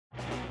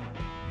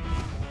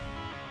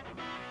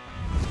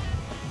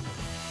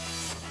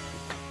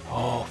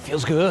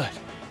feels good.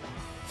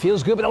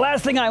 Feels good, but the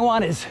last thing I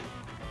want is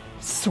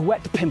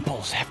sweat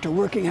pimples after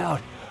working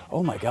out.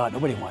 Oh my God,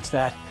 nobody wants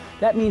that.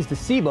 That means the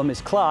sebum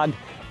is clogged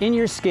in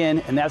your skin,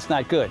 and that's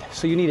not good.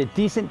 So you need a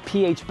decent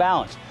pH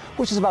balance,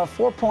 which is about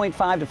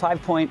 4.5 to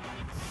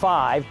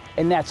 5.5,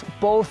 and that's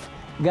both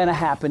gonna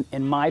happen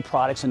in my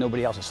products and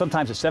nobody else's.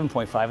 Sometimes it's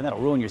 7.5, and that'll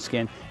ruin your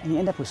skin, and you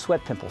end up with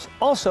sweat pimples.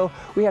 Also,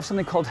 we have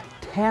something called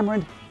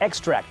tamarind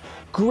extract.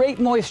 Great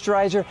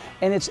moisturizer,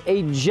 and it's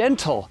a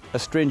gentle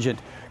astringent.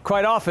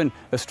 Quite often,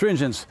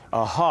 astringents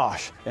are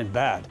harsh and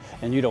bad,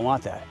 and you don't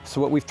want that. So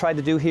what we've tried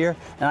to do here,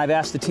 and I've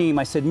asked the team,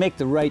 I said, make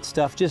the right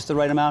stuff, just the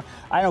right amount.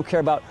 I don't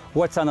care about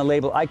what's on the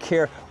label, I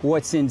care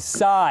what's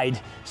inside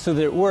so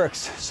that it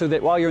works, so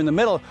that while you're in the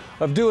middle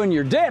of doing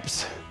your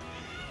dips,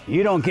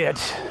 you don't get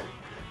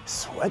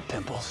sweat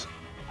pimples.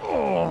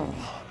 Oh,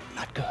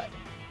 not good.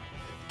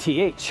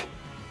 TH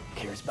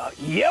cares about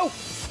you.